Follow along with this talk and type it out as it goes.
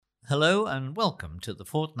Hello and welcome to the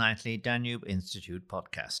fortnightly Danube Institute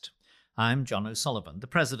podcast. I'm John O'Sullivan, the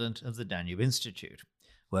president of the Danube Institute.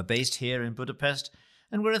 We're based here in Budapest,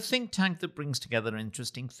 and we're a think tank that brings together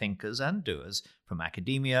interesting thinkers and doers from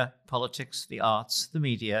academia, politics, the arts, the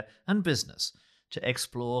media, and business to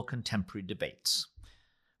explore contemporary debates.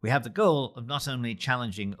 We have the goal of not only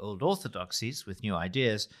challenging old orthodoxies with new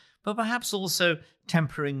ideas, but perhaps also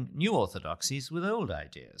tempering new orthodoxies with old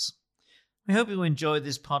ideas. We hope you enjoy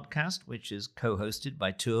this podcast, which is co-hosted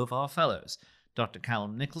by two of our fellows, Dr.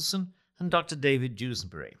 Callum Nicholson and Dr. David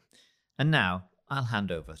Dewsbury. And now I'll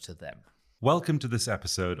hand over to them. Welcome to this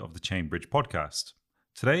episode of the Chainbridge podcast.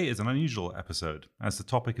 Today is an unusual episode, as the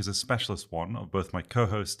topic is a specialist one of both my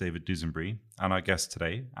co-host David Dewsbury and our guest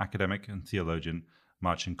today, academic and theologian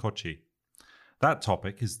Martin Koci. That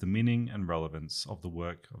topic is the meaning and relevance of the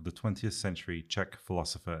work of the 20th century Czech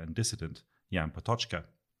philosopher and dissident Jan Patočka.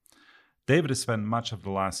 David has spent much of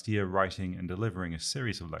the last year writing and delivering a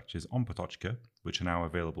series of lectures on Patočka, which are now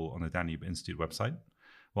available on the Danube Institute website,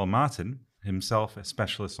 while Martin, himself a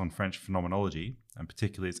specialist on French phenomenology, and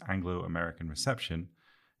particularly its Anglo-American reception,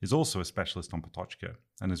 is also a specialist on Patočka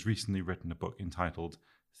and has recently written a book entitled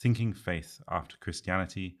Thinking Faith After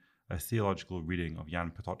Christianity, a theological reading of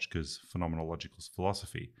Jan Patočka's phenomenological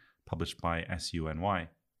philosophy, published by SUNY.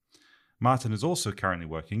 Martin is also currently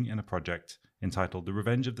working in a project entitled The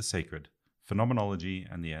Revenge of the Sacred, Phenomenology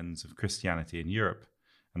and the Ends of Christianity in Europe.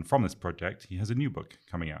 And from this project, he has a new book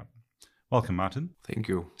coming out. Welcome, Martin. Thank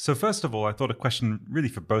you. So first of all, I thought a question really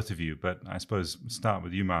for both of you, but I suppose start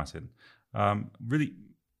with you, Martin.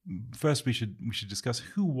 First we should discuss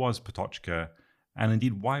who was Patočka, and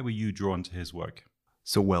indeed why were you drawn to his work?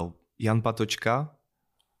 Jan Patočka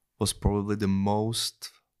was probably the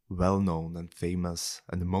most well-known and famous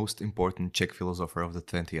and the most important Czech philosopher of the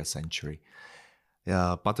 20th century.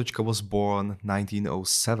 Patočka was born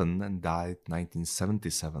 1907 and died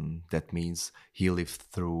 1977. That means he lived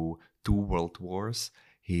through two world wars.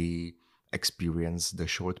 He experienced the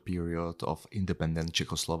short period of independent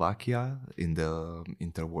Czechoslovakia in the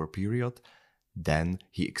interwar period. Then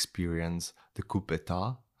he experienced the coup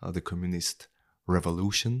d'etat, the communist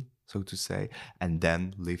revolution, so to say, and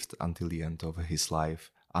then lived until the end of his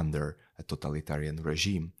life under a totalitarian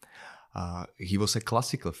regime. He was a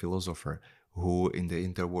classical philosopher who in the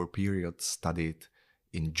interwar period studied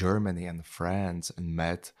in Germany and France and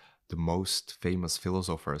met the most famous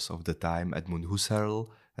philosophers of the time, Edmund Husserl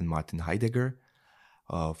and Martin Heidegger,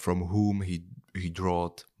 from whom he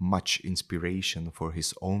drew much inspiration for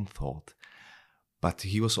his own thought. But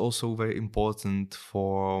he was also very important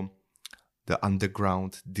for the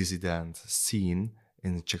underground dissident scene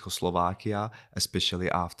in Czechoslovakia, especially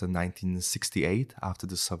after 1968, after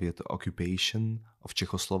the Soviet occupation of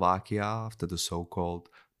Czechoslovakia, after the so-called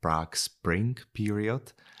Prague Spring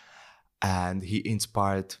period. And he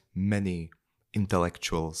inspired many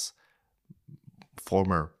intellectuals,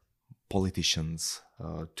 former politicians,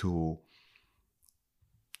 to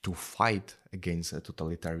fight against a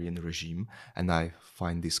totalitarian regime. And I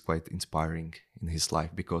find this quite inspiring in his life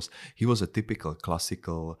because he was a typical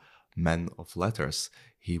classical man of letters.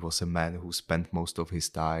 He was a man who spent most of his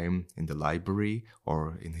time in the library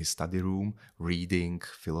or in his study room reading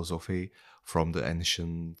philosophy from the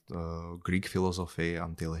ancient Greek philosophy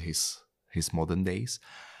until his modern days.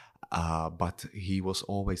 But he was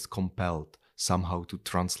always compelled somehow to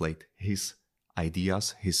translate his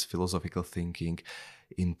ideas, his philosophical thinking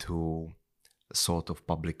into a sort of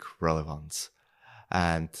public relevance.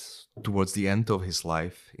 And towards the end of his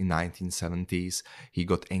life, in 1970s, he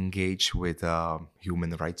got engaged with a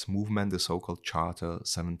human rights movement, the so-called Charter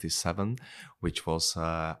 77, which was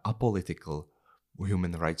a apolitical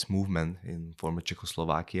human rights movement in former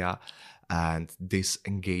Czechoslovakia. And this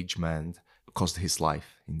engagement cost his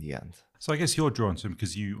life in the end. So I guess you're drawn to him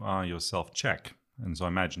because you are yourself Czech. And so I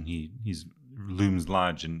imagine he's looms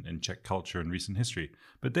large in Czech culture and recent history.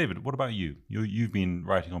 But David, what about you? You've been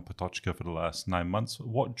writing on Patočka for the last 9 months.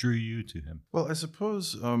 What drew you to him? Well, I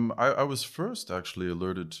suppose I was first actually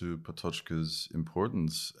alerted to Patočka's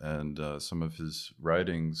importance and some of his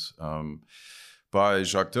writings by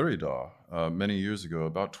Jacques Derrida many years ago,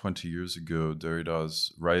 about 20 years ago.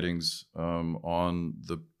 Derrida's writings on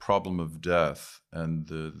the problem of death and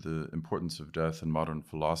the importance of death in modern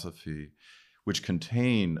philosophy, which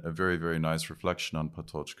contain a very, very nice reflection on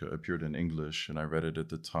Patočka, appeared in English, and I read it at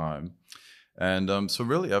the time. And so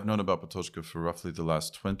really, I've known about Patočka for roughly the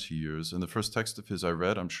last 20 years. And the first text of his I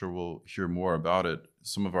read, I'm sure we'll hear more about it.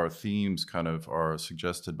 Some of our themes kind of are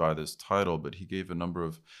suggested by this title, but he gave a number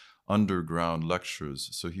of underground lectures.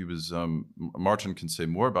 So he was, Martin can say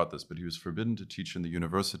more about this, but he was forbidden to teach in the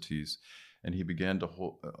universities. and he began to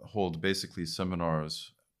hold basically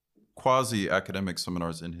seminars, quasi-academic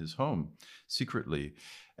seminars in his home secretly.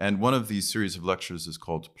 And one of these series of lectures is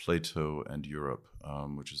called Plato and Europe,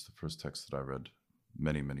 which is the first text that I read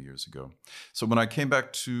many, many years ago. So when I came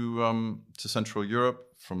back to Central Europe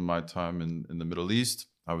from my time in the Middle East,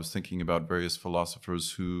 I was thinking about various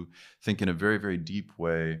philosophers who think in a very, very deep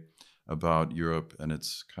way about Europe and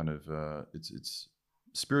its kind of its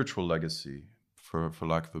spiritual legacy, for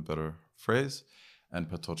lack of a better phrase. And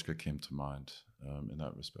Patočka came to mind in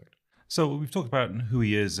that respect. So we've talked about who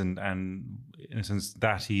he is and in a sense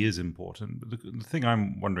that he is important. But the thing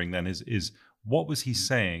I'm wondering then is what was he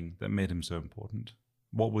saying that made him so important?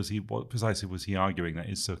 What precisely was he arguing that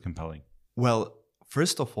is so compelling? Well,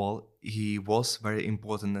 first of all, he was very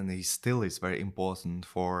important, and he still is very important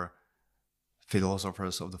for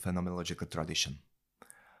philosophers of the phenomenological tradition.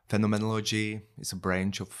 Phenomenology is a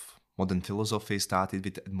branch of modern philosophy started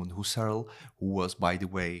with Edmund Husserl, who was, by the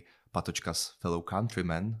way, Patočka's fellow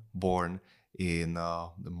countryman, born in the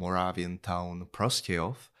Moravian town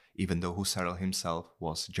Prostějov, even though Husserl himself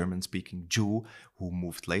was a German-speaking Jew who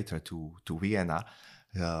moved later to Vienna.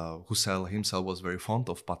 Husserl himself was very fond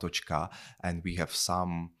of Patočka, and we have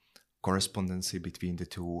some correspondence between the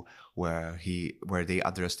two where they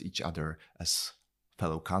addressed each other as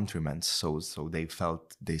fellow countrymen. So they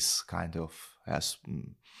felt this kind of as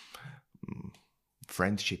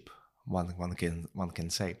friendship, one can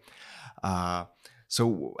say. And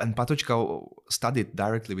Patočka studied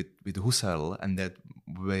directly with Husserl, and that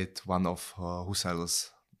with one of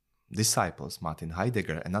Husserl's disciples, Martin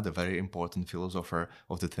Heidegger, another very important philosopher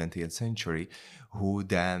of the 20th century, who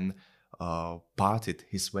then parted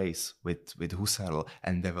his ways with Husserl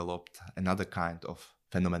and developed another kind of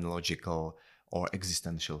phenomenological or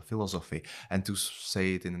existential philosophy. And to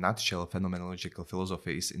say it in a nutshell, phenomenological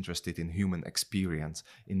philosophy is interested in human experience,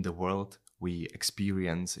 in the world we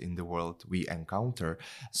experience, in the world we encounter.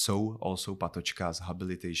 So also Patočka's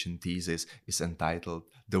habilitation thesis is entitled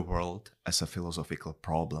 "The World as a Philosophical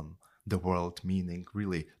Problem." The world meaning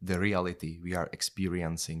really the reality we are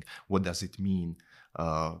experiencing. What does it mean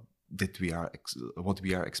what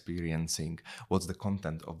we are experiencing? What's the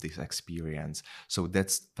content of this experience? So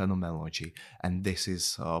that's phenomenology, and this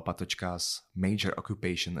is Patočka's major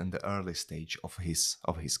occupation in the early stage of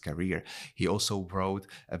his career. He also wrote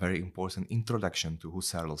a very important introduction to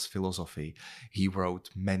Husserl's philosophy. He wrote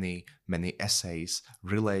many essays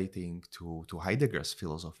relating to Heidegger's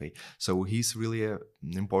philosophy. So he's really an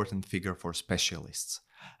important figure for specialists.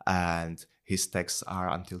 And his texts are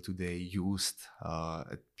until today used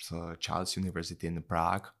at Charles University in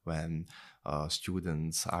Prague. When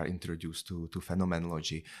students are introduced to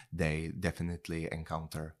phenomenology, they definitely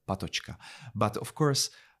encounter Patočka. But of course,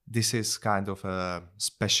 this is kind of a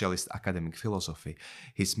specialist academic philosophy.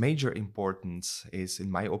 His major importance is,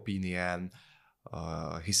 in my opinion,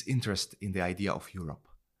 his interest in the idea of Europe,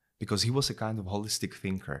 because he was a kind of holistic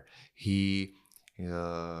thinker. He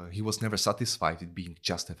was never satisfied with being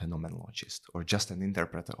just a phenomenologist or just an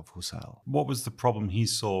interpreter of Husserl. What was the problem he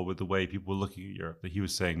saw with the way people were looking at Europe that he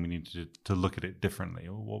was saying we need to look at it differently?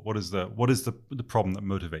 What is the problem that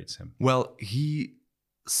motivates him? Well, he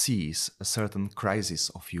sees a certain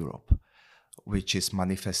crisis of Europe, which is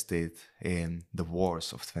manifested in the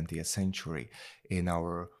wars of 20th century, in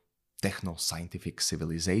our techno-scientific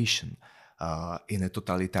civilization, in a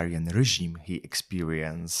totalitarian regime he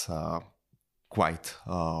experienced quite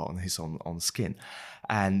on his own skin.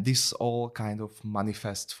 And this all kind of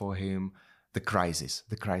manifests for him the crisis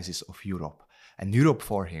of Europe. And Europe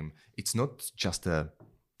for him, it's not just a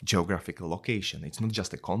geographical location, it's not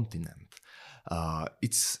just a continent.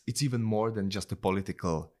 It's even more than just a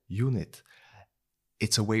political unit.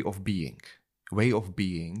 It's a way of being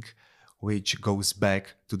which goes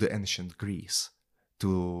back to the ancient Greece,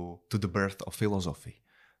 to the birth of philosophy,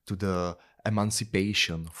 to the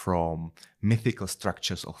emancipation from mythical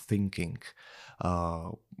structures of thinking,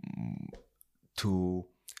 to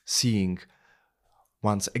seeing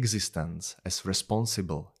one's existence as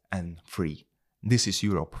responsible and free. This is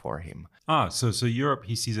Europe for him. So Europe,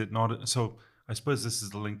 he sees it not... So I suppose this is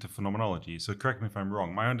the link to phenomenology. So correct me if I'm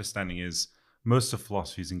wrong. My understanding is most of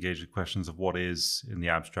philosophy is engaged with questions of what is in the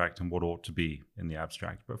abstract and what ought to be in the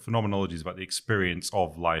abstract. But phenomenology is about the experience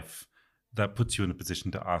of life that puts you in a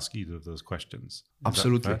position to ask either of those questions.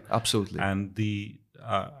 Absolutely.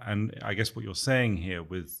 And I guess what you're saying here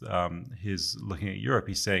with his looking at Europe,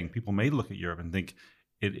 he's saying people may look at Europe and think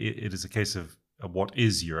it is a case of what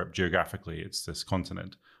is Europe geographically, it's this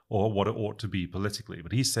continent, or what it ought to be politically.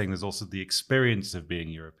 But he's saying there's also the experience of being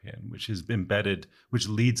European, which is embedded, which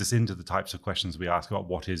leads us into the types of questions we ask about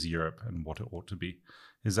what is Europe and what it ought to be.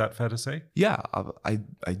 Is that fair to say? Yeah,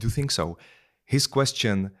 I do think so. His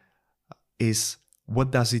question is,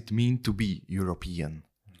 what does it mean to be European?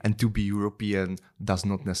 And to be European does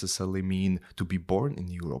not necessarily mean to be born in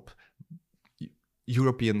Europe.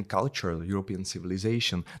 European culture, European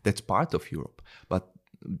civilization, that's part of Europe. But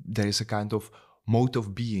there is a kind of mode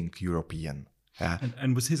of being European.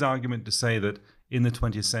 And was his argument to say that in the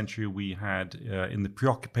 20th century we had, in the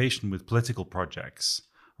preoccupation with political projects,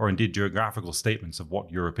 or indeed geographical statements of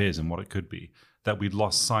what Europe is and what it could be, that we'd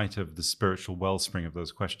lost sight of the spiritual wellspring of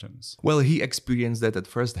those questions? Well, he experienced that at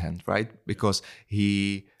first hand, right? Because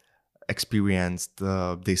he experienced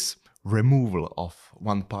this removal of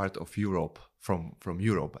one part of Europe from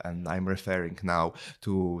Europe, and I'm referring now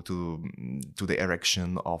to the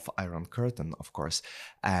erection of Iron Curtain, of course.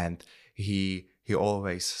 And he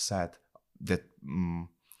always said that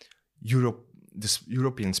this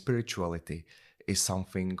European spirituality is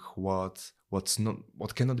something what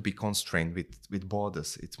cannot be constrained with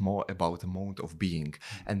borders. It's more about a mode of being,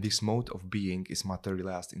 and this mode of being is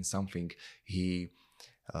materialized in something he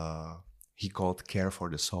called care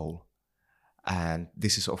for the soul. And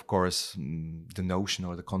this is, of course, the notion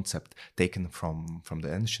or the concept taken from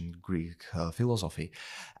the ancient Greek philosophy.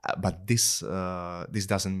 But this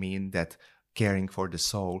doesn't mean that caring for the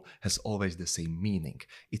soul has always the same meaning.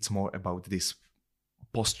 It's more about this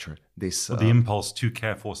posture, this the impulse to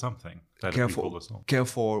care for something. That care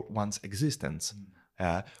for one's existence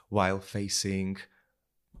while facing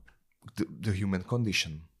the human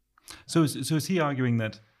condition. So is he arguing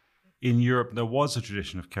that in Europe there was a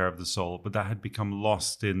tradition of care of the soul, but that had become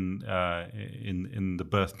lost in the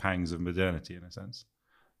birth pangs of modernity, in a sense?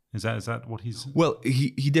 Is that what he's? Well,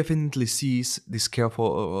 he definitely sees this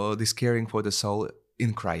caring for the soul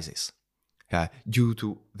in crisis, due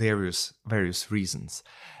to various reasons,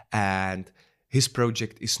 and his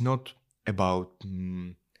project is not about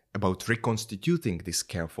reconstituting this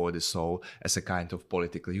care for the soul as a kind of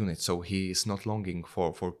political unit. So he is not longing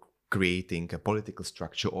for creating a political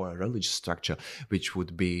structure or a religious structure which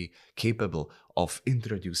would be capable of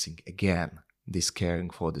introducing again this caring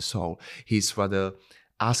for the soul. He's rather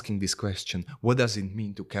asking this question: what does it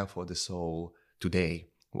mean to care for the soul today,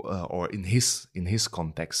 or in his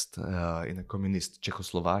context, in a communist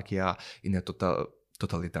Czechoslovakia, in a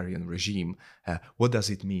totalitarian regime? What does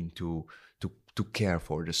it mean to care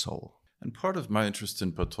for the soul? And part of my interest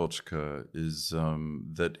in Patočka is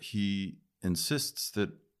that he insists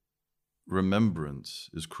that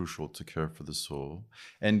remembrance is crucial to care for the soul,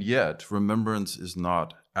 and yet remembrance is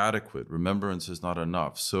not adequate. Remembrance is not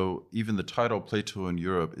enough. So even the title, Plato in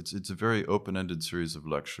Europe, it's a very open-ended series of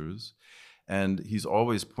lectures, and he's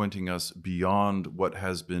always pointing us beyond what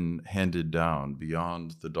has been handed down,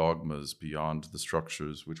 beyond the dogmas, beyond the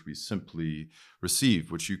structures which we simply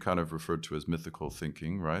receive, which you kind of referred to as mythical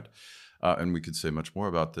thinking, right? And we could say much more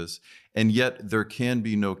about this. And yet there can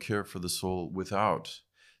be no care for the soul without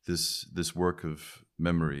this work of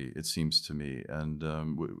memory, it seems to me. And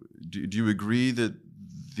do you agree that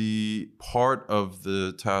the part of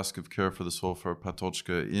the task of care for the soul for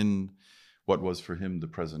Patočka in what was for him the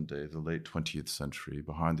present day, the late 20th century,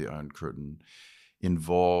 behind the Iron Curtain,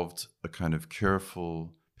 involved a kind of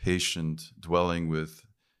careful, patient dwelling with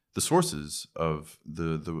the sources of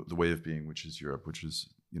the way of being, which is Europe, which is,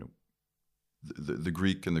 the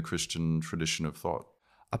Greek and the Christian tradition of thought?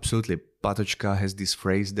 Absolutely. Patočka has this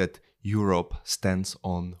phrase that Europe stands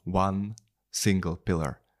on one single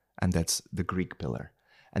pillar, and that's the Greek pillar.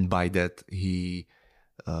 And by that, he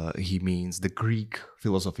means the Greek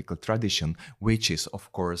philosophical tradition, which is, of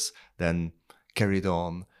course, then carried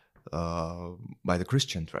on by the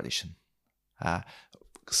Christian tradition,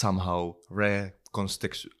 somehow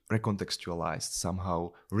recontextualized,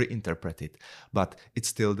 somehow reinterpreted, but it's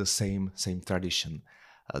still the same tradition.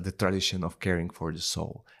 The tradition of caring for the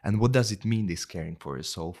soul. And what does it mean, this caring for the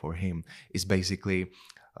soul, for him? Is basically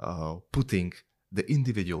putting the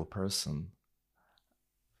individual person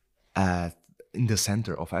in the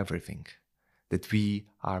center of everything. That we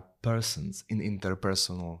are persons in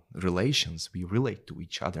interpersonal relations, we relate to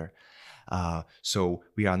each other. So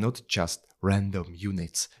we are not just random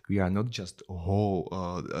units, we are not just whole,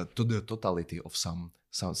 to the totality of some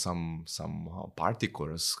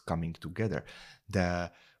particulars coming together.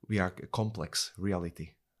 We are a complex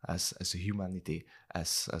reality as a humanity,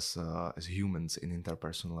 as humans in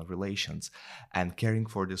interpersonal relations, and caring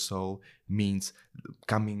for the soul means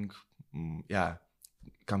coming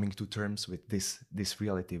to terms with this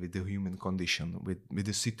reality, with the human condition, with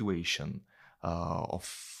the situation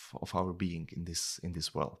of our being in this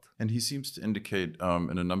world. And he seems to indicate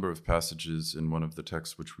in a number of passages in one of the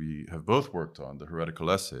texts which we have both worked on, the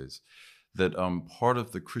Heretical Essays, that part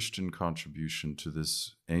of the Christian contribution to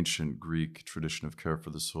this ancient Greek tradition of care for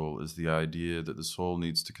the soul is the idea that the soul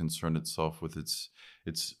needs to concern itself with its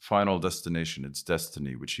final destination, its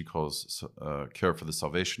destiny, which he calls care for the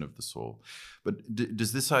salvation of the soul. But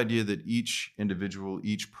does this idea that each individual,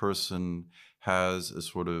 each person has a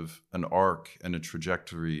sort of an arc and a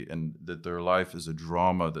trajectory, and that their life is a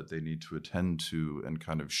drama that they need to attend to and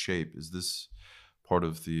kind of shape, is this part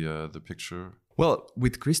of the picture? Well,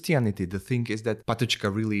 with Christianity, the thing is that Patočka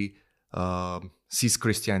really sees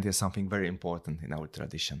Christianity as something very important in our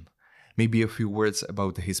tradition. Maybe a few words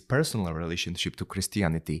about his personal relationship to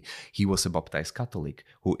Christianity. He was a baptized Catholic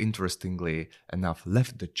who, interestingly enough,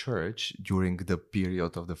 left the church during the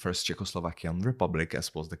period of the First Czechoslovakian Republic,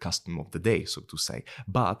 as was the custom of the day, so to say.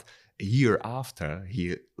 But a year after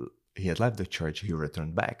he had left the church, he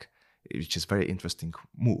returned back, which is a very interesting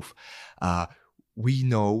move. We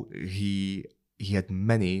know he had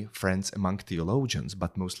many friends among theologians,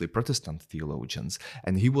 but mostly Protestant theologians,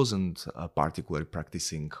 and he wasn't a particularly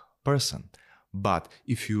practicing person. But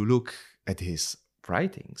if you look at his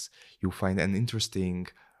writings, you find an interesting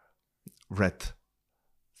red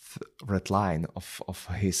line of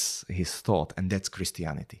his thought, and that's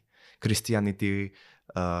Christianity. Christianity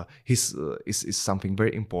is something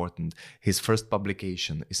very important. His first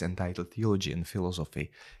publication is entitled Theology and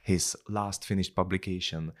Philosophy. His last finished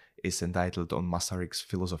publication is entitled On Masaryk's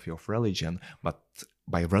Philosophy of Religion, but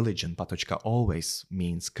by religion, Patočka always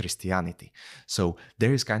means Christianity. So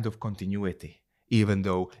there is kind of continuity, even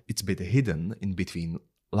though it's a bit hidden in between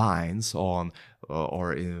lines or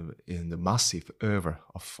in the massive oeuvre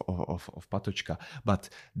of Patočka, but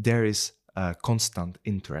there is a constant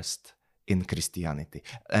interest in Christianity.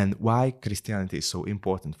 And why Christianity is so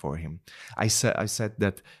important for him? I said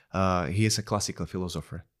that he is a classical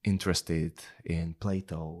philosopher, interested in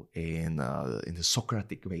Plato, in the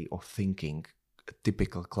Socratic way of thinking, a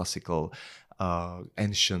typical classical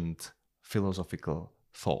ancient philosophical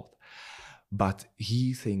thought. But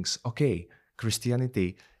he thinks, okay,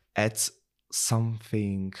 Christianity adds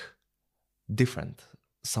something different,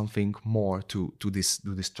 something more to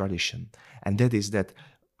this tradition, and that is that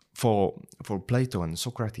for Plato and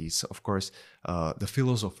Socrates, of course, the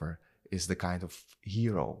philosopher is the kind of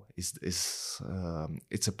hero. It's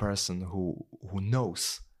a person who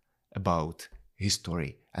knows about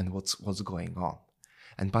history and what's going on.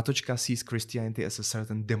 And Patočka sees Christianity as a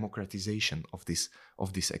certain democratization of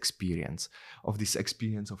this experience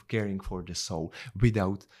of caring for the soul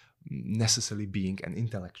without necessarily being an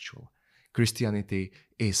intellectual. Christianity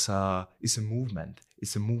is a movement.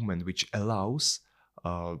 It's a movement which allows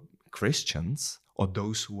Christians or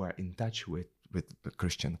those who are in touch with the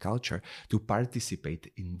Christian culture to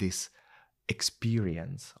participate in this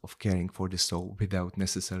experience of caring for the soul without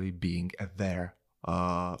necessarily being aware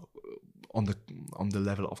on the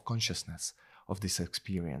level of consciousness of this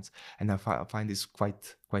experience. And I find this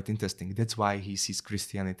quite interesting. That's why he sees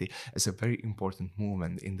Christianity as a very important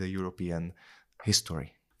movement in the European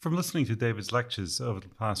history. From listening to David's lectures over the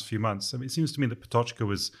past few months, it seems to me that Patočka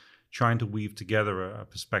was trying to weave together a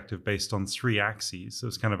perspective based on three axes. So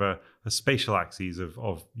it's kind of a spatial axis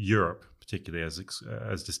of Europe, particularly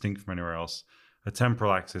as distinct from anywhere else, a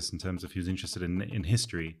temporal axis in terms of he was interested in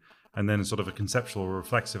history, and then sort of a conceptual or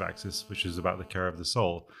reflexive axis, which is about the care of the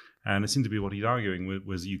soul. And it seemed to be what he's arguing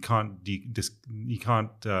was you can't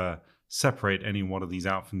separate any one of these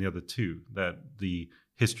out from the other two, that the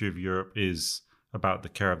history of Europe is about the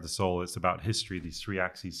care of the soul, it's about history. These three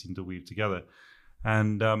axes seem to weave together.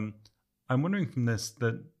 And I'm wondering from this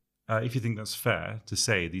that if you think that's fair to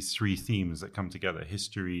say these three themes that come together,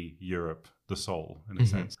 history, Europe, the soul, in a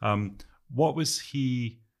sense, what was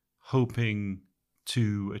he hoping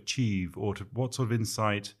to achieve, or what sort of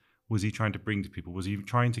insight was he trying to bring to people? Was he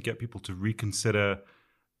trying to get people to reconsider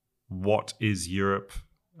what is Europe,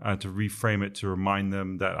 to reframe it, to remind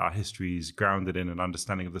them that our history is grounded in an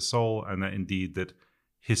understanding of the soul, and that indeed that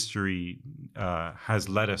history has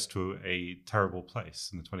led us to a terrible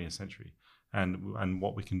place in the 20th century, and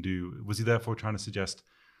what we can do? Was he therefore trying to suggest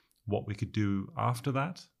what we could do after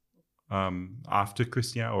that, after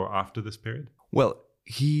Christianity, or after this period? Well,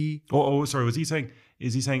 was he saying?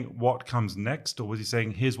 Is he saying what comes next, or was he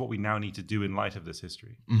saying here's what we now need to do in light of this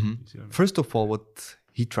history? Mm-hmm. First of all, what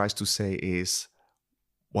he tries to say is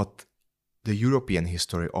what the European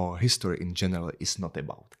history or history in general is not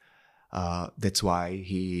about. That's why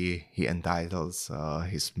he entitles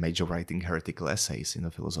his major writing heretical essays in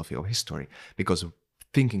the philosophy of history, because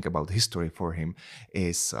thinking about history for him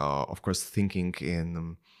is, of course, thinking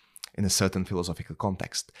in a certain philosophical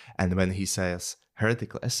context. And when he says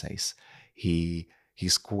heretical essays, he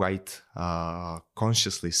he's quite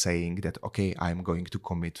consciously saying that, okay, I'm going to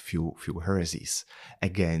commit few heresies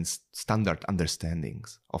against standard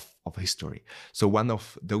understandings of history. So one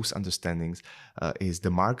of those understandings is the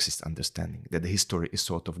Marxist understanding that the history is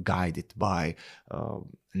sort of guided by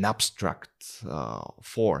an abstract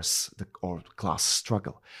force or class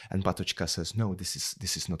struggle. And Patočka says, no, this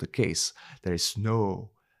is not the case. There's no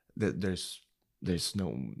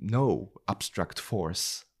abstract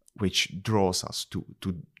force which draws us to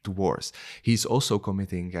wars. He's also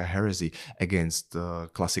committing a heresy against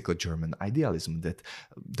classical German idealism, that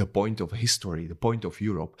the point of history, the point of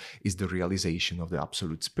Europe, is the realization of the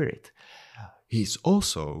absolute spirit. He's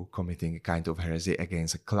also committing a kind of heresy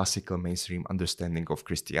against a classical mainstream understanding of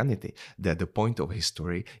Christianity, that the point of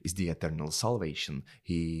history is the eternal salvation.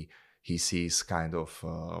 He sees kind of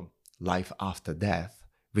life after death,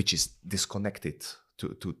 which is disconnected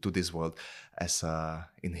to this world, as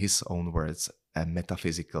in his own words, a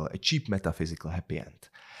cheap metaphysical happy end.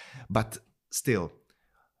 But still,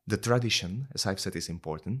 the tradition, as I've said, is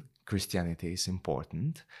important. Christianity is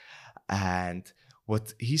important. And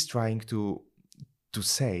what he's trying to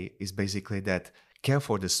say is basically that care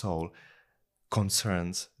for the soul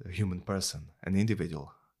concerns a human person, an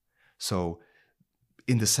individual. So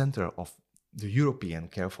in the center of the European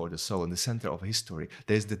care for the soul, in the center of history,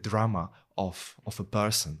 there's the drama of a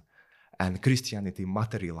person, and Christianity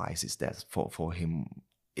materializes that for him,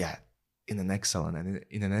 in an excellent and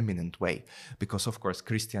in an eminent way, because of course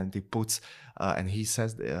Christianity puts, and he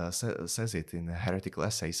says it in Heretical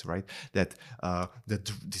Essays, right, that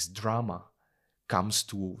this drama comes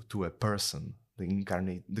to a person,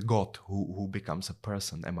 the God who becomes a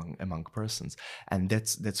person among persons, and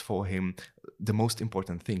that's for him the most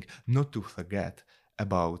important thing, not to forget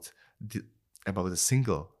about a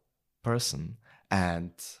single person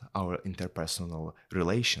and our interpersonal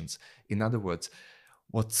relations. In other words,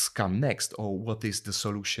 what's come next, or what is the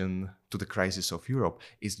solution to the crisis of Europe,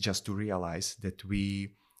 is just to realize that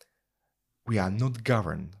we are not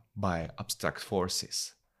governed by abstract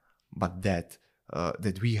forces, but that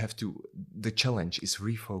we have to, the challenge is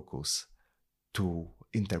refocus to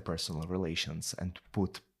interpersonal relations and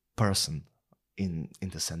put person in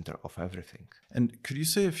the center of everything. And could you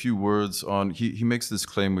say a few words on, he makes this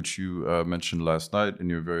claim which you mentioned last night in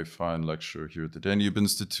your very fine lecture here at the Danube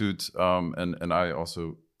Institute, and I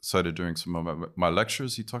also cited during some of my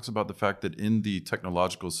lectures. He talks about the fact that in the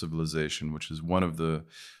technological civilization, which is one of the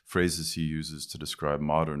phrases he uses to describe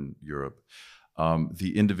modern Europe,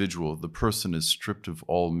 the individual, the person, is stripped of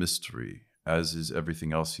all mystery, as is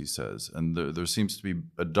everything else, he says. And there seems to be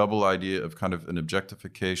a double idea of kind of an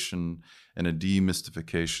objectification and a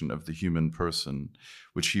demystification of the human person,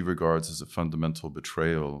 which he regards as a fundamental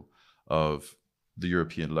betrayal of the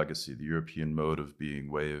European legacy, the European mode of being,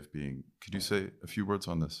 way of being. Could you say a few words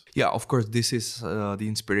on this? Yeah, of course, this is the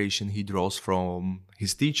inspiration he draws from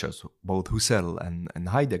his teachers, both Husserl and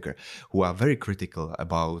Heidegger, who are very critical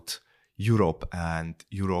about Europe and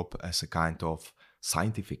Europe as a kind of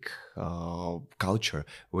scientific culture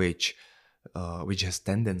which has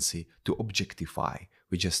tendency to objectify,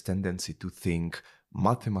 which has tendency to think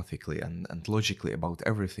mathematically and logically about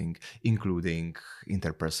everything, including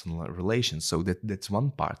interpersonal relations. So that's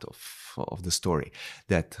one part of the story,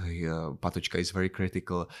 that Patočka is very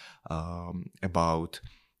critical about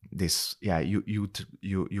this. Yeah,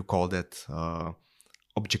 you call that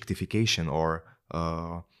objectification or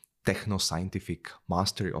techno-scientific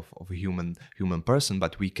mastery of a human person,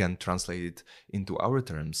 but we can translate it into our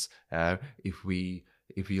terms. If we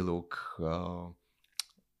look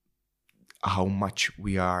how much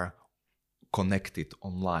we are connected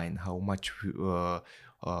online, how much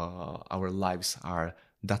our lives are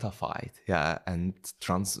datafied, and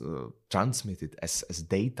transmitted as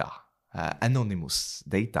data, anonymous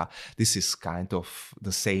data. This is kind of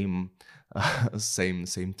the same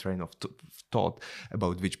train of thought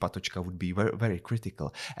about which Patočka would be very, very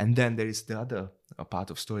critical. And then there is the other part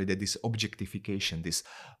of story, that this objectification, this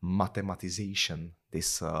mathematization,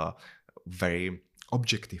 this very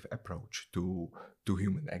objective approach to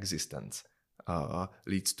human existence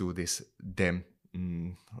leads to this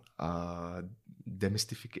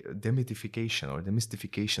demystification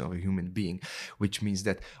of a human being, which means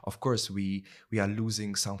that, of course, we are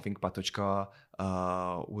losing something Patočka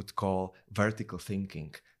would call vertical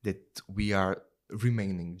thinking, that we are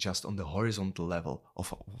remaining just on the horizontal level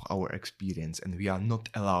of our experience, and we are not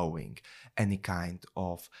allowing any kind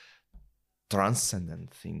of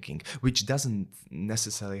transcendent thinking, which doesn't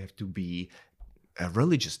necessarily have to be a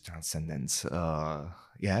religious transcendence,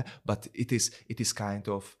 but it is kind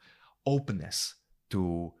of openness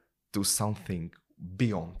to something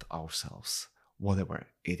beyond ourselves, whatever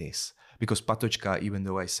it is. Because Patočka, even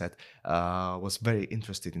though I said, was very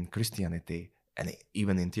interested in Christianity and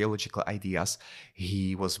even in theological ideas,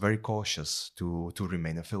 he was very cautious to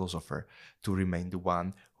remain a philosopher, to remain the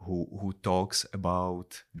one who talks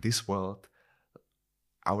about this world,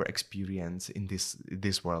 our experience in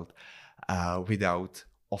this world, without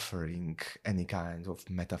offering any kind of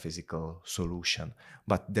metaphysical solution.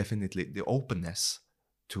 But definitely the openness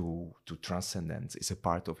to transcendence is a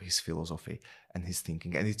part of his philosophy and his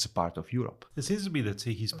thinking, and it's a part of Europe. It seems to be that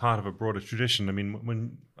he's part of a broader tradition. I mean,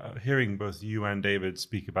 when hearing both you and David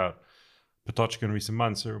speak about Patočka in recent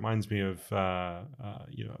months, it reminds me of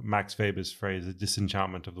Max Weber's phrase, "the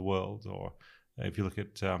disenchantment of the world," or if you look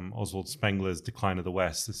at Oswald Spengler's Decline of the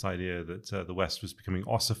West, this idea that the West was becoming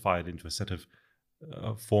ossified into a set of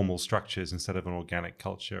formal structures instead of an organic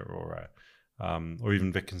culture, or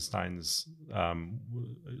even Wittgenstein's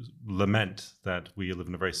lament that we live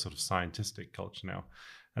in a very sort of scientific culture now.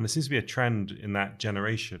 And there seems to be a trend in that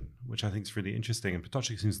generation, which I think is really interesting. And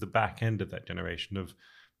Patočka seems the back end of that generation of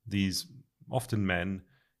these often men,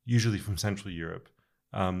 usually from Central Europe,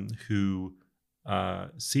 who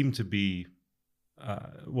seem to be,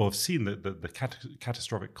 have seen the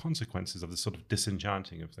catastrophic consequences of this sort of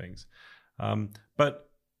disenchanting of things.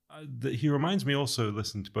 He reminds me also,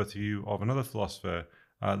 listening to both of you, of another philosopher,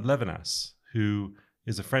 Levinas, who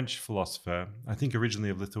is a French philosopher, I think originally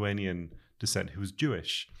of Lithuanian descent, who was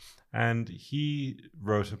Jewish. And he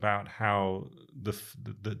wrote about how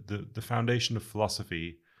the foundation of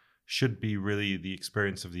philosophy should be really the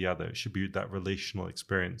experience of the other. It should be that relational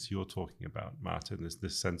experience you're talking about, Martin,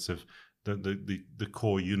 this sense of the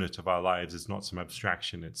core unit of our lives is not some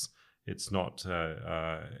abstraction. It's not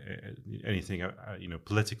anything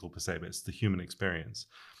political per se, but it's the human experience.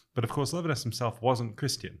 But of course, Levinas himself wasn't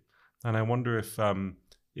Christian, and I wonder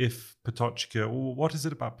if Patočka, what is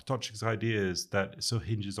it about Patočka's ideas that so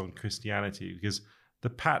hinges on Christianity? Because the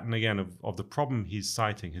pattern again of the problem he's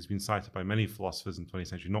citing has been cited by many philosophers in the 20th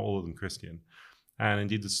century, not all of them Christian, and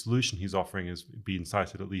indeed the solution he's offering has been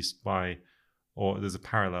cited at least by, or there's a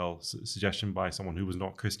parallel suggestion by someone who was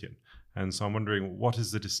not Christian. And so I'm wondering, what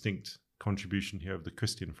is the distinct contribution here of the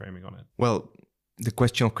Christian framing on it? Well, the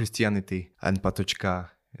question of Christianity and Patočka,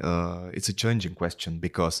 it's a challenging question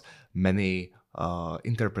because many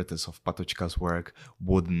interpreters of Patočka's work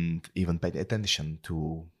wouldn't even pay attention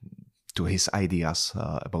to his ideas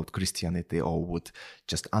about Christianity, or would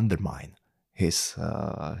just undermine his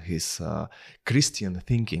Christian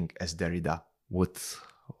thinking, as Derrida would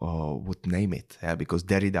name it, because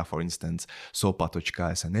Derrida, for instance, saw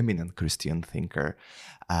Patočka as an eminent Christian thinker.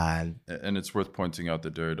 And it's worth pointing out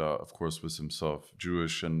that Derrida, of course, was himself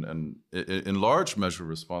Jewish and in large measure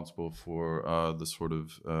responsible for the sort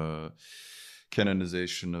of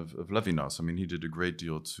canonization of Levinas. I mean, he did a great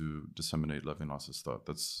deal to disseminate Levinas's thought.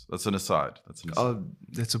 That's an aside.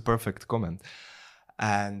 That's a perfect comment.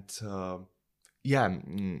 And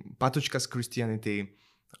Patočka's Christianity,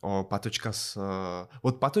 or Patočka's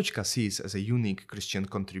what Patočka sees as a unique Christian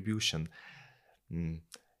contribution,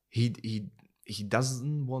 he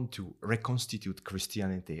doesn't want to reconstitute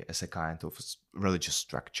Christianity as a kind of religious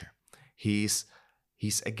structure. He's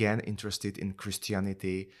again interested in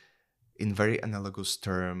Christianity in very analogous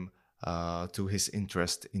term to his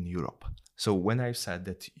interest in Europe. So when I said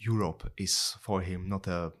that Europe is for him not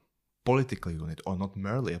a political unit, or not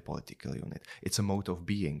merely a political unit, it's a mode of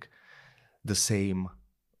being, the same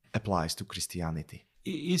applies to Christianity.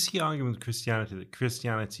 Is he arguing with Christianity that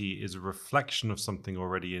Christianity is a reflection of something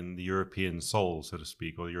already in the European soul, so to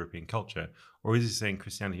speak, or the European culture? Or is he saying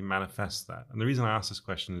Christianity manifests that? And the reason I ask this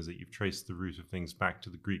question is that you've traced the root of things back to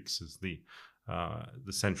the Greeks as the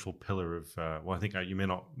central pillar of, I think we may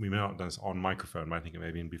not have done this on microphone, but I think it may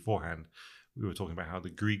have been beforehand. We were talking about how the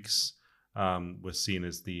Greeks were seen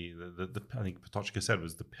as the I think Patočka said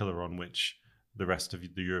was the pillar on which the rest of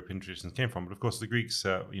the European traditions came from. But of course, the Greeks,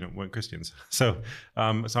 weren't Christians. So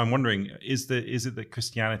I'm wondering, is it that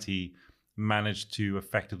Christianity managed to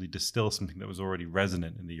effectively distill something that was already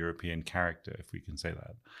resonant in the European character, if we can say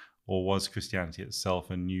that? Or was Christianity itself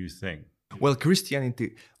a new thing? Well,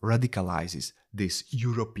 Christianity radicalizes this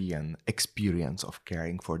European experience of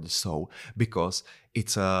caring for the soul, because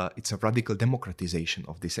it's a radical democratization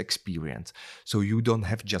of this experience. So you don't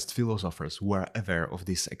have just philosophers who are aware of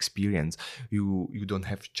this experience. You don't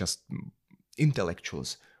have just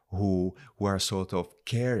intellectuals who are sort of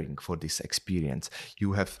caring for this experience.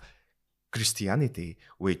 You have Christianity,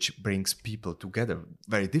 which brings people together,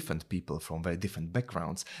 very different people from very different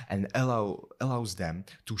backgrounds, and allows them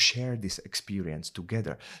to share this experience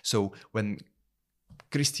together. So when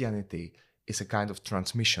Christianity is a kind of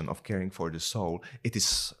transmission of caring for the soul. It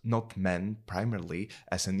is not meant primarily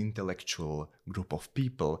as an intellectual group of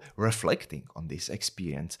people reflecting on this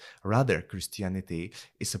experience. Rather, Christianity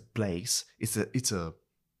is a place, it's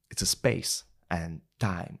a space and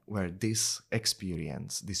time where this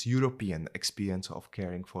experience, this European experience of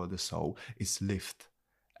caring for the soul, is lived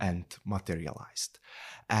and materialized.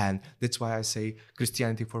 And that's why I say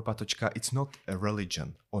Christianity for Patočka, it's not a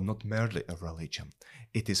religion, or not merely a religion.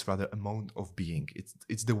 It is rather a mode of being.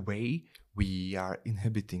 It's the way we are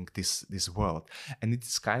inhabiting this world. And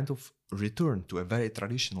it's kind of return to a very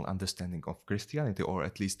traditional understanding of Christianity, or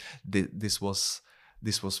at least this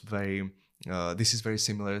is very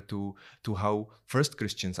similar to how first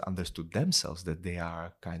Christians understood themselves, that they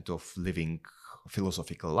are kind of living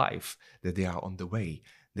philosophical life, that they are on the way,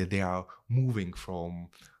 that they are moving from,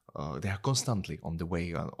 they are constantly on the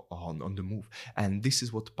way, on the move. And this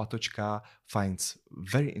is what Patočka finds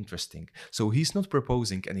very interesting. So he's not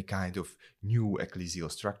proposing any kind of new ecclesial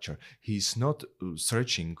structure. He's not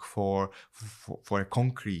searching for a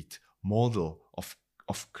concrete model of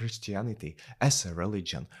Christianity as a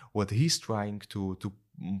religion. What he's trying to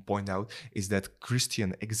point out is that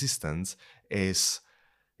Christian existence is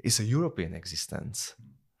a European existence,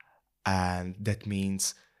 and that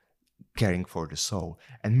means caring for the soul.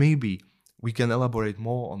 And maybe we can elaborate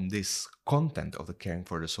more on this content of the caring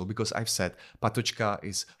for the soul, because I've said Patočka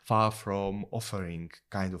is far from offering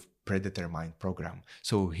kind of predetermined program.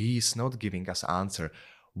 So he is not giving us answer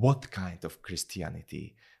what kind of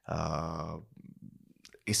Christianity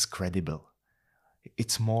is credible.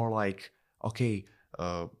 It's more like, okay,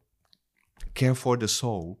 care for the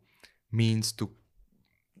soul means to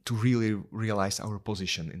really realize our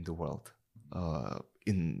position in the world,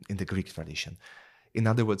 in the Greek tradition. In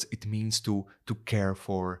other words, it means to care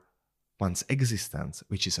for one's existence,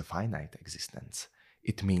 which is a finite existence.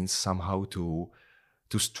 It means somehow to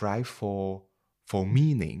strive for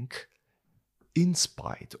meaning in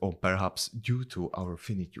spite, or perhaps due to, our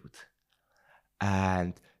finitude.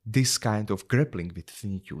 And this kind of grappling with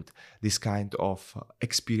finitude, this kind of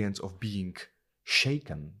experience of being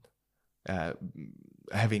shaken,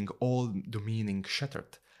 having all the meaning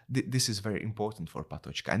shattered, this is very important for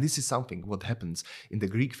Patočka. And this is something what happens in the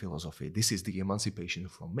Greek philosophy. This is the emancipation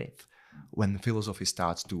from myth, when philosophy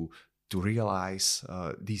starts to realize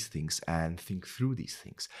these things and think through these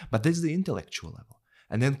things. But that's the intellectual level.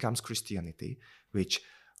 And then comes Christianity, which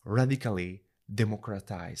radically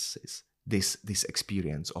democratizes this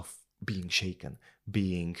experience of being shaken,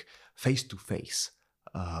 being face to face,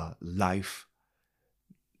 life,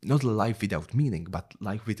 not a life without meaning, but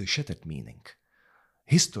life with a shattered meaning,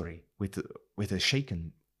 history with a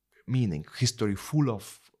shaken meaning, history full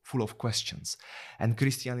of questions. And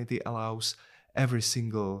Christianity allows every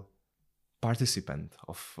single participant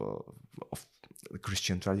of the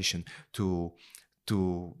Christian tradition to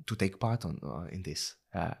take part in this,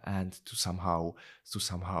 and to somehow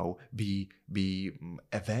be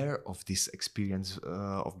aware of this experience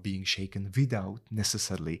of being shaken without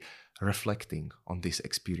necessarily reflecting on this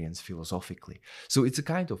experience philosophically. So it's a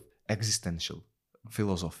kind of existential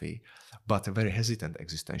philosophy, but a very hesitant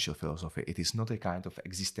existential philosophy. It is not a kind of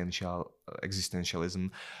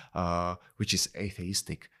existentialism which is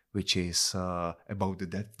atheistic, which is about the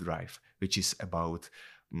death drive, which is about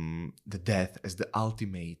the death as the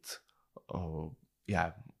ultimate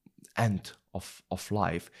end of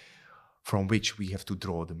life, from which we have to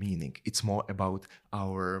draw the meaning. It's more about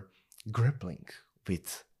our grappling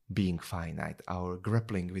with being finite, our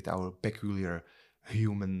grappling with our peculiar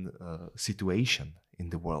human situation in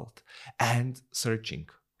the world, and searching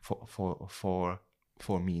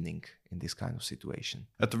for meaning in this kind of situation.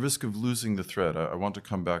 At the risk of losing the thread, I want to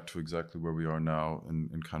come back to exactly where we are now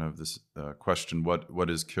in kind of this question, what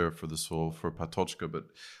is care for the soul for Patočka,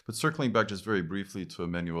 but circling back just very briefly to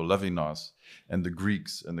Emmanuel Levinas and the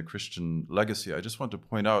Greeks and the Christian legacy, I just want to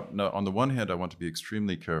point out, now, on the one hand, I want to be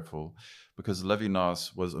extremely careful, because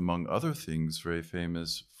Levinas was, among other things, very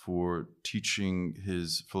famous for teaching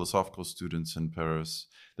his philosophical students in Paris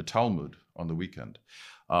the Talmud on the weekend.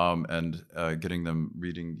 And getting them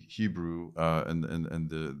reading Hebrew and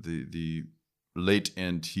the late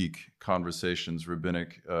antique conversations,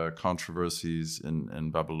 rabbinic controversies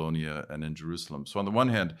in Babylonia and in Jerusalem. So on the one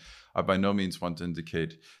hand, I by no means want to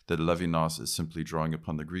indicate that Levinas is simply drawing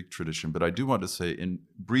upon the Greek tradition, but I do want to say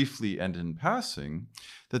briefly and in passing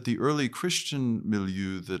that the early Christian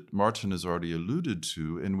milieu that Martin has already alluded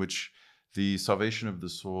to, in which the salvation of the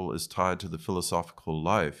soul is tied to the philosophical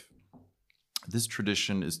life, this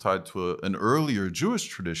tradition is tied to an earlier Jewish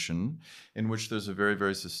tradition in which there's a very,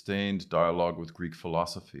 very sustained dialogue with Greek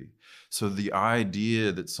philosophy. So the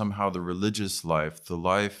idea that somehow the religious life, the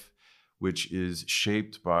life which is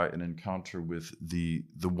shaped by an encounter with the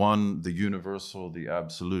one, the universal, the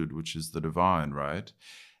absolute, which is the divine, right?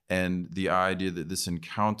 And the idea that this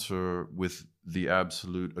encounter with the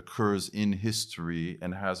absolute occurs in history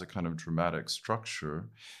and has a kind of dramatic structure.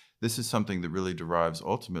 This is something that really derives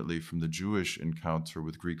ultimately from the Jewish encounter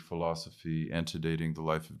with Greek philosophy antedating the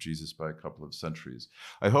life of Jesus by a couple of centuries.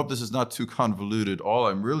 I hope this is not too convoluted. All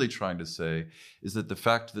I'm really trying to say is that the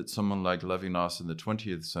fact that someone like Levinas in the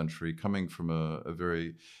 20th century, coming from a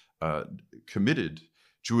very committed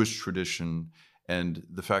Jewish tradition, and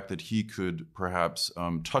the fact that he could perhaps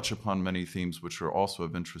touch upon many themes which are also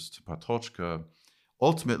of interest to Patočka,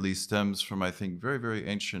 ultimately stems from, I think, very, very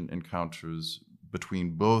ancient encounters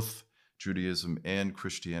between both Judaism and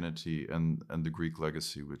Christianity and the Greek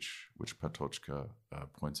legacy, which Patočka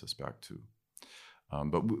points us back to.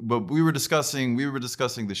 But we were discussing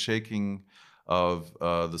the shaking of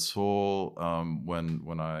the soul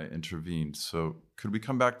when I intervened. So could we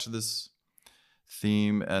come back to this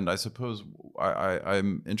theme? And I suppose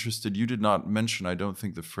I'm interested. You did not mention, I don't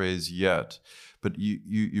think, the phrase yet, but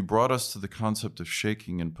you brought us to the concept of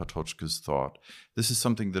shaking in Patočka's thought. This is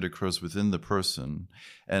something that occurs within the person.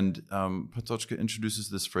 And Patočka introduces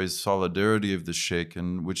this phrase, solidarity of the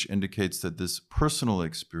shaken, which indicates that this personal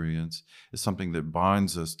experience is something that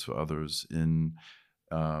binds us to others in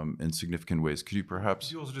significant ways. Could you perhaps...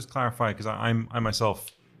 Could you also just clarify, because I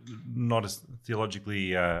myself, not as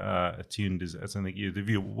theologically attuned as I think you, the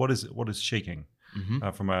view, what is shaking?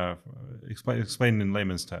 Explain in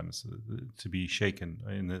layman's terms, to be shaken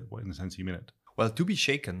in the sense you mean it. Well, to be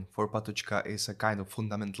shaken for Patočka is a kind of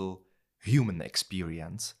fundamental human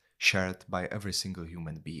experience shared by every single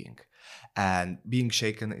human being. And being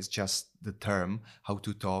shaken is just the term how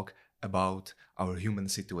to talk about our human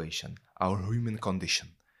situation, our human condition.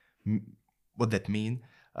 What that means?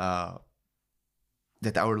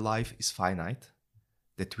 That our life is finite,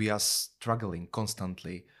 that we are struggling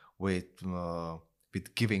constantly with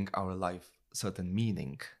giving our life certain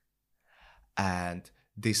meaning. And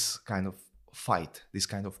this kind of fight, this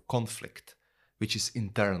kind of conflict, which is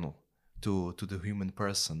internal to the human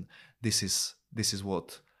person, this is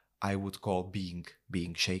what I would call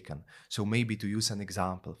being shaken. So maybe to use an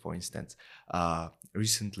example, for instance,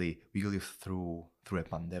 recently we lived through a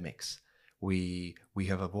pandemics. We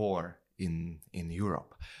have a war in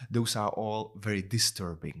Europe. Those are all very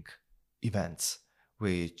disturbing events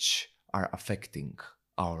which are affecting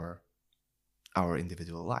our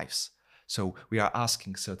individual lives. So we are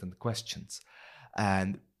asking certain questions,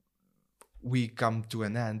 and we come to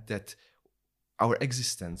an end that our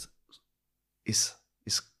existence is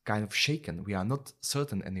kind of shaken. We are not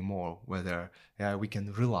certain anymore whether we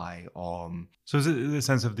can rely on. So is it the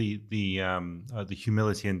sense of the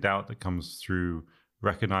humility and doubt that comes through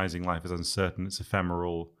recognizing life as uncertain, it's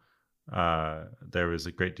ephemeral, there is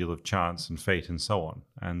a great deal of chance and fate and so on.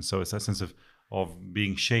 And so it's that sense of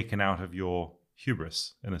being shaken out of your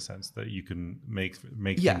hubris, in a sense, that you can make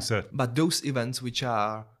things certain. But those events which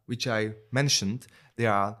I mentioned, they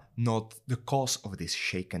are not the cause of this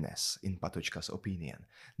shakenness, in Patočka's opinion.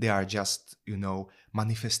 They are just,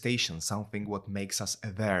 manifestations, something what makes us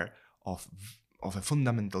aware of a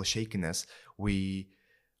fundamental shakenness we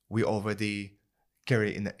already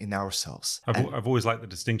carry in ourselves. I've always liked the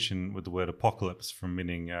distinction with the word apocalypse, from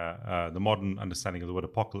meaning the modern understanding of the word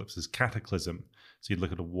apocalypse is cataclysm. So you'd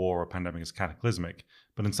look at a war or a pandemic as cataclysmic,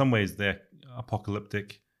 but in some ways they're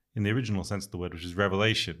apocalyptic in the original sense of the word, which is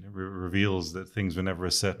revelation. It reveals that things were never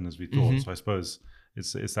as certain as we thought. So I suppose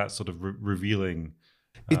it's that sort of revealing.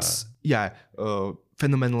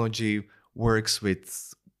 Phenomenology works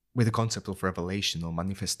with the concept of revelation or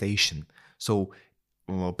manifestation. So.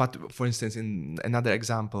 But for instance, in another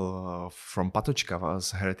example from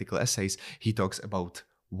Patočka's heretical essays, he talks about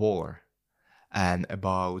war and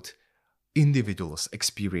about individuals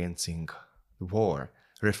experiencing war,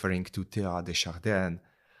 referring to Théâtre de Chardin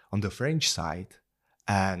on the French side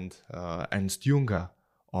and Ernst Junger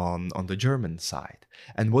on the German side.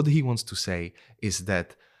 And what he wants to say is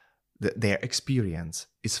that their experience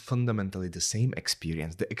is fundamentally the same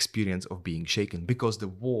experience, the experience of being shaken, because the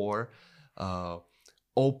war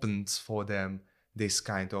opens for them this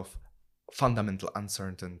kind of fundamental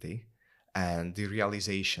uncertainty and the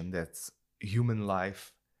realization that human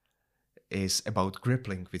life is about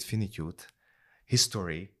grappling with finitude.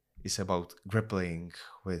 History is about grappling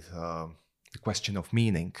with the question of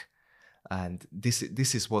meaning. And this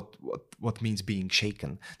is what means being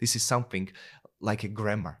shaken. This is something like a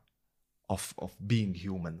grammar of being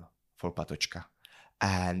human for Patočka.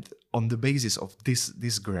 And on the basis of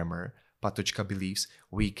this grammar, Patočka believes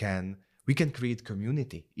we can create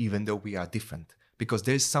community even though we are different, because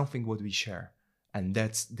there is something what we share, and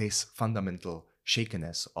that's this fundamental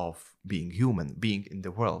shakenness of being human, being in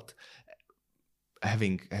the world,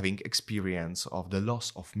 having experience of the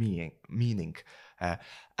loss of meaning,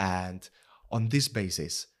 and on this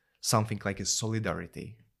basis, something like a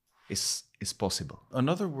solidarity is possible.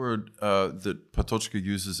 Another word that Patočka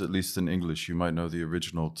uses, at least in English, you might know the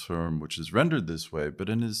original term, which is rendered this way, but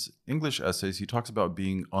in his English essays, he talks about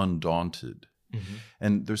being undaunted. Mm-hmm.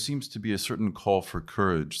 And there seems to be a certain call for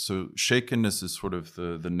courage. So shakenness is sort of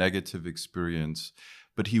the negative experience,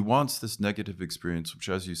 but he wants this negative experience, which,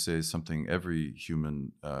 as you say, is something every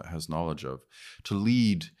human has knowledge of, to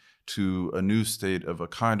lead to a new state of a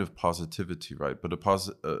kind of positivity, right? But a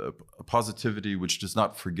positivity which does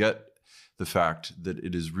not forget the fact that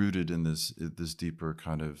it is rooted in this deeper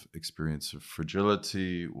kind of experience of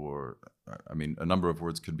fragility, or, I mean, a number of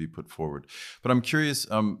words could be put forward. But I'm curious,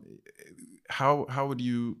 how could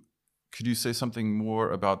you say something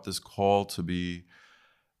more about this call to be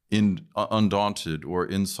undaunted or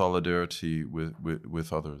in solidarity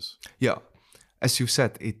with others? Yeah, as you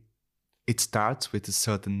said, it starts with a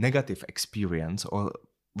certain negative experience, or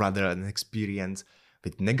rather an experience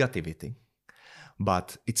with negativity,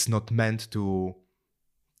 but it's not meant to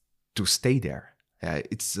stay there.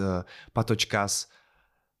 It's Patočka's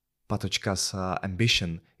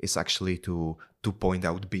ambition is actually to point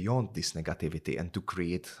out beyond this negativity and to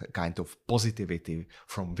create a kind of positivity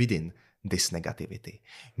from within this negativity.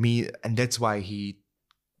 And that's why he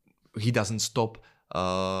doesn't stop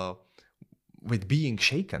with being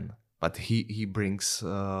shaken, but he brings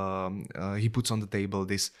he puts on the table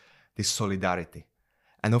this solidarity.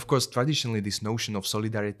 And of course, traditionally, this notion of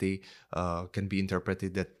solidarity can be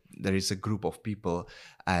interpreted that there is a group of people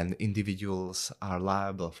and individuals are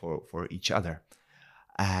liable for each other.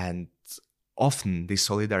 And often this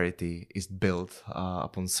solidarity is built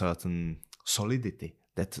upon certain solidity,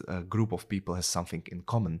 that a group of people has something in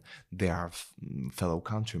common. They are fellow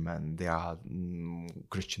countrymen, they are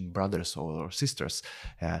Christian brothers or sisters.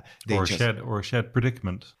 Or a shared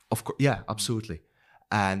predicament. Of course, yeah, absolutely.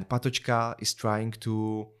 And Patočka is trying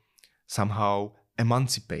to somehow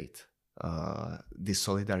emancipate this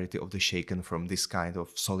solidarity of the shaken from this kind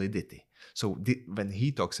of solidity. So when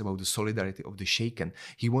he talks about the solidarity of the shaken,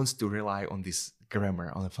 he wants to rely on this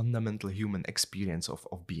grammar, on a fundamental human experience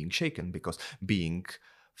of being shaken, because being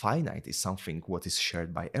finite is something what is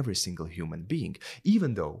shared by every single human being,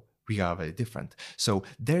 even though we are very different. So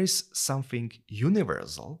there is something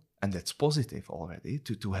universal, and that's positive already,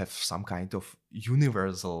 to have some kind of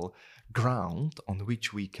universal ground on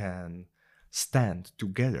which we can stand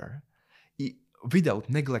together without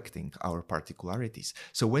neglecting our particularities.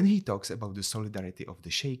 So when he talks about the solidarity of the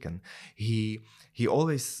shaken, he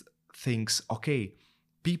always thinks, okay,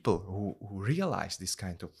 people who realize this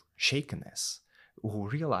kind of shakenness, who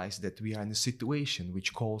realize that we are in a situation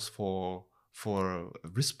which calls for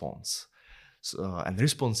response, and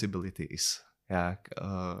responsibility is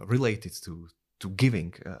related to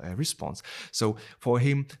giving a response. So for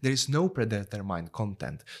him, there is no predetermined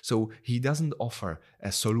content. So he doesn't offer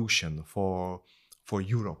a solution for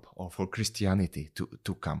Europe or for Christianity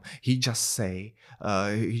to come. He just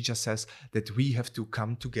says that we have to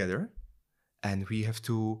come together, and we have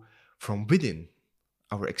to, from within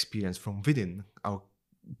our experience, from within our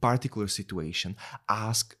particular situation,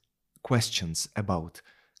 ask questions about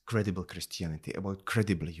credible Christianity, about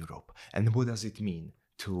credible Europe. And what does it mean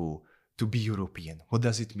to be European? What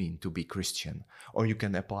does it mean to be Christian? Or you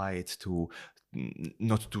can apply it to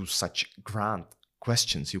not to such grand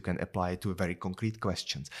questions, you can apply it to very concrete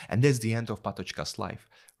questions. And that's the end of Patočka's life,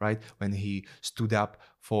 right? When he stood up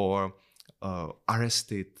for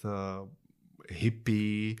arrested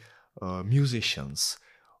hippie musicians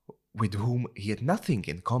with whom he had nothing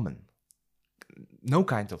in common, no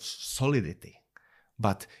kind of solidity,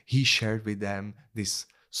 but he shared with them this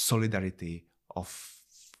solidarity of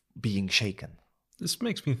being shaken. This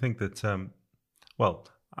makes me think that,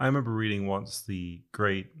 I remember reading once the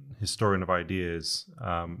great historian of ideas,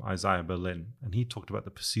 Isaiah Berlin, and he talked about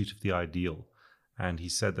the pursuit of the ideal. And he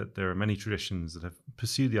said that there are many traditions that have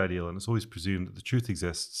pursued the ideal, and it's always presumed that the truth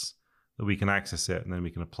exists, that we can access it, and then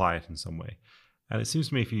we can apply it in some way. And it seems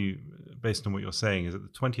to me, based on what you're saying, is that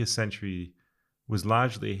the 20th century was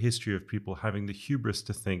largely a history of people having the hubris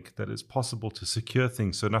to think that it's possible to secure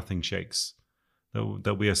things so nothing shakes,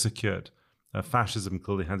 that we are secured. Fascism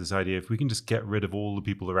clearly had this idea, if we can just get rid of all the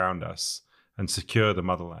people around us and secure the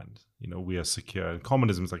motherland. We are secure. And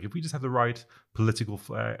communism is like, if we just have the right political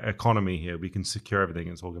economy here, we can secure everything.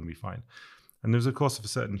 It's all going to be fine. And there's, of course, a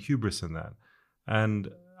certain hubris in that.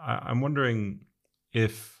 And I'm wondering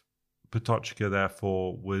if Patočka,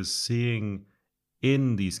 therefore, was seeing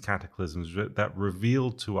in these cataclysms that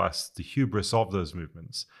revealed to us the hubris of those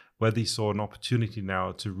movements, whether he saw an opportunity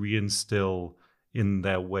now to reinstill in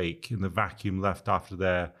their wake, in the vacuum left after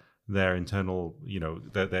their internal,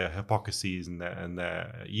 their hypocrisies and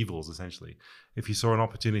their evils, essentially. If he saw an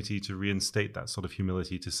opportunity to reinstate that sort of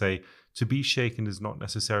humility, to say, to be shaken is not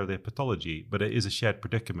necessarily a pathology, but it is a shared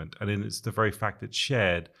predicament. And it's the very fact that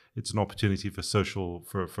shared, it's an opportunity for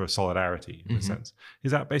for solidarity, in a sense.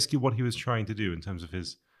 Is that basically what he was trying to do in terms of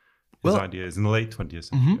his ideas in the late 20th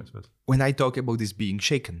century, I suppose? When I talk about this being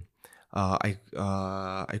shaken,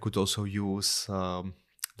 I could also use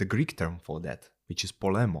the Greek term for that, which is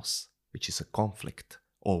polemos, which is a conflict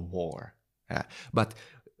or war. But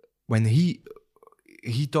when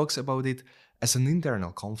he talks about it as an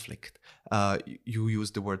internal conflict, you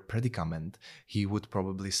use the word predicament, he would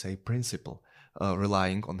probably say principle,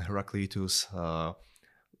 relying on Heraclitus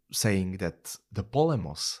saying that the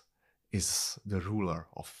polemos is the ruler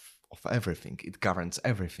of everything. It governs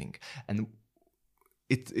everything. And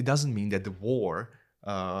it doesn't mean that the war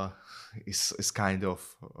is kind of,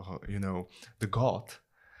 the god,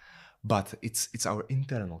 but it's our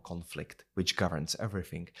internal conflict which governs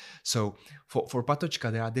everything. So for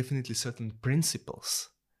Patočka, there are definitely certain principles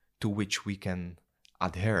to which we can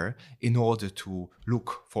adhere in order to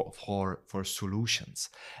look for solutions.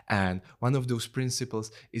 And one of those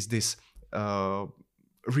principles is this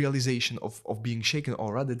realization of being shaken,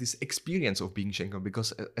 or rather this experience of being shaken,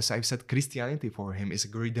 because as I've said, Christianity for him is a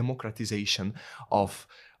great democratization of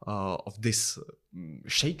this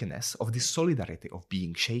shakenness, of this solidarity of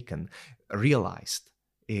being shaken, realized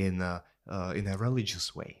in a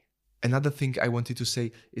religious way. Another thing I wanted to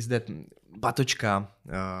say is that Patočka...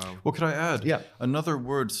 Well, could I add? Yeah. Another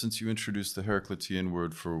word, since you introduced the Heraclitean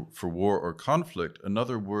word for war or conflict,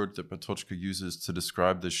 another word that Patočka uses to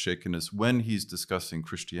describe this shakenness when he's discussing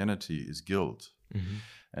Christianity is guilt. Mm-hmm.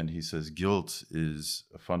 And he says guilt is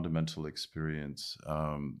a fundamental experience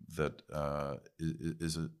that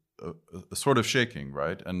is a sort of shaking,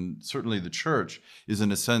 right? And certainly the church is,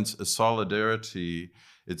 in a sense, a solidarity.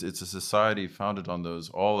 It's a society founded on those,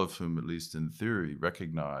 all of whom, at least in theory,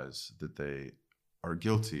 recognize that they are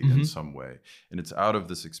guilty in some way. And it's out of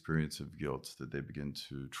this experience of guilt that they begin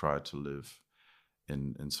to try to live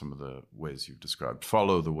in some of the ways you've described.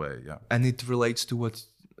 Follow the way, yeah. And it relates to what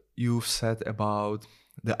you've said about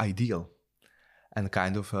the ideal and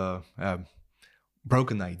kind of a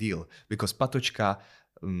broken ideal. Because Patočka,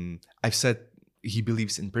 I've said he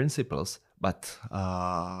believes in principles, but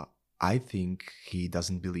I think he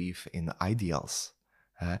doesn't believe in ideals.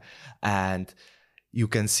 And you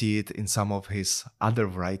can see it in some of his other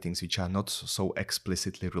writings, which are not so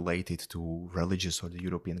explicitly related to religious or the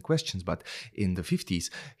European questions. But in the 50s,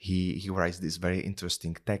 he writes this very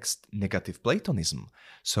interesting text, Negative Platonism.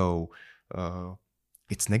 So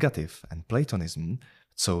it's negative and Platonism.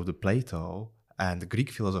 So the Plato and the Greek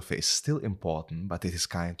philosophy is still important, but it is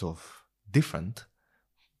kind of different.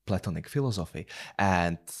 Platonic philosophy.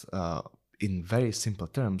 And in very simple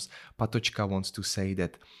terms, Patočka wants to say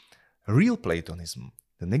that real Platonism,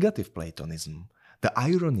 the negative Platonism, the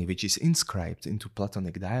irony which is inscribed into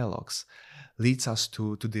Platonic dialogues, leads us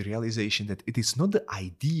to the realization that it is not the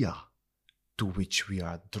idea to which we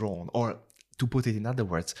are drawn, or to put it in other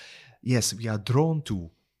words, yes, we are drawn to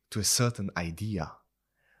a certain idea,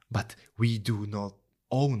 but we do not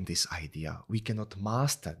own this idea. We cannot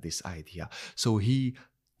master this idea. So he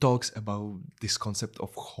talks about this concept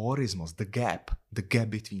of chorismos, the gap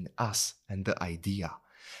between us and the idea.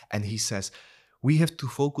 And he says, we have to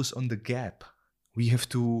focus on the gap. We have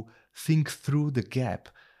to think through the gap,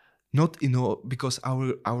 because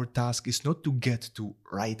our task is not to get to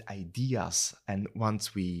right ideas, and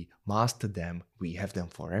once we master them, we have them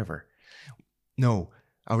forever. No,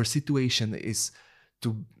 our situation is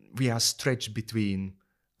we are stretched between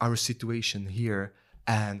our situation here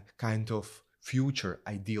and kind of future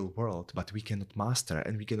ideal world, but we cannot master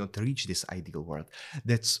and we cannot reach this ideal world.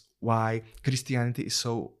 That's why Christianity is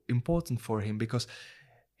so important for him, because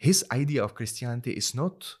his idea of Christianity is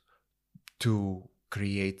not to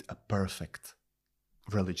create a perfect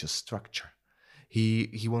religious structure.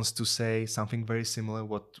 He wants to say something very similar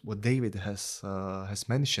what David has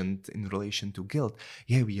mentioned in relation to guilt.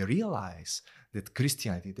 Yeah, we realize that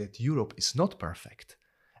Christianity, that Europe is not perfect,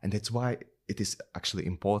 and that's why it is actually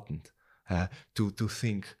important to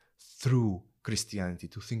think through Christianity,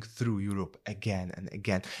 to think through Europe again and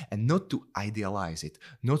again, and not to idealize it,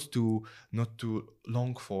 not to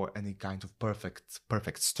long for any kind of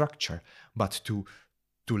perfect structure, but to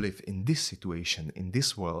live in this situation, in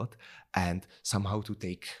this world, and somehow to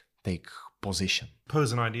take position.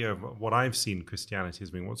 Pose an idea of what I've seen Christianity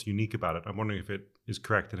as being, what's unique about it. I'm wondering if it is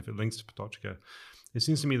correct and if it links to Patočka. It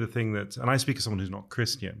seems to me the thing that, and I speak as someone who's not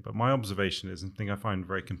Christian, but my observation is, and the thing I find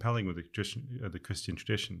very compelling with the Christian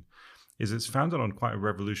tradition, is it's founded on quite a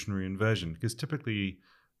revolutionary inversion, because typically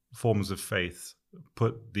forms of faith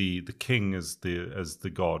put the king as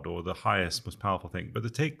the god or the highest, most powerful thing. But to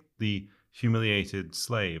take the humiliated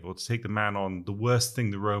slave, or to take the man on the worst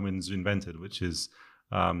thing the Romans invented, which is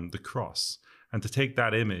the cross, and to take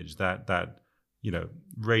that image, that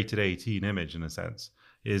rated 18 image in a sense,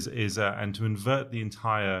 is and to invert the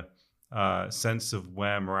entire sense of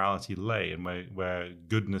where morality lay and where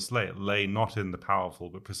goodness lay. It lay not in the powerful,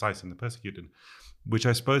 but precisely in the persecuted, which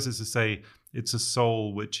I suppose is to say it's a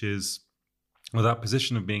soul which is, well, that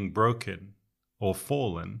position of being broken or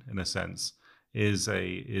fallen in a sense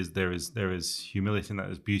there is humility in that,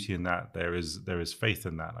 there's beauty in that, there is faith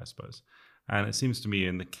in that, I suppose. And it seems to me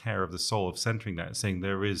in the care of the soul, of centering that, saying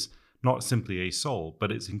there is not simply a soul,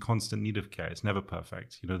 but it's in constant need of care. It's never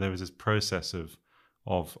perfect. There is this process of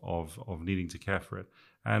needing to care for it.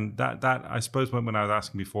 And that I suppose when I was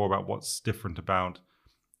asking before about what's different about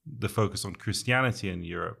the focus on Christianity in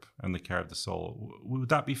Europe and the care of the soul, would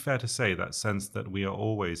that be fair to say, that sense that we are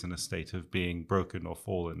always in a state of being broken or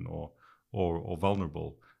fallen or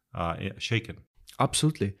vulnerable, shaken?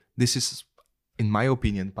 Absolutely. This is, in my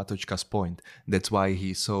opinion, Patočka's point. That's why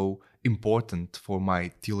he's so important for my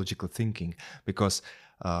theological thinking, because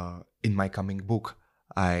in my coming book,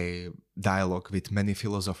 I dialogue with many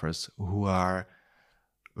philosophers who are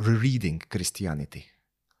rereading Christianity.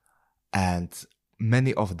 And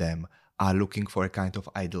many of them are looking for a kind of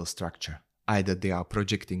ideal structure. Either they are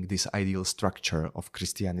projecting this ideal structure of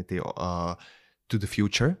Christianity to the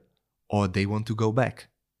future, or they want to go back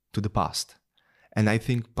to the past. And I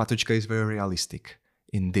think Patočka is very realistic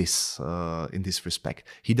in this respect.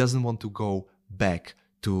 He doesn't want to go back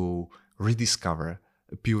to rediscover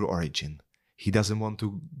a pure origin. He doesn't want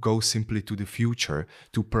to go simply to the future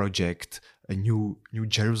to project a new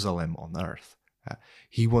Jerusalem on earth.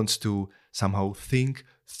 He wants to somehow think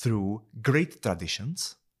through great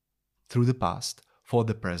traditions, through the past, for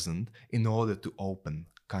the present, in order to open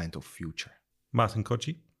kind of future. Martin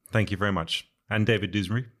Koci, thank you very much. And David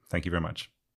Dusenbury, thank you very much.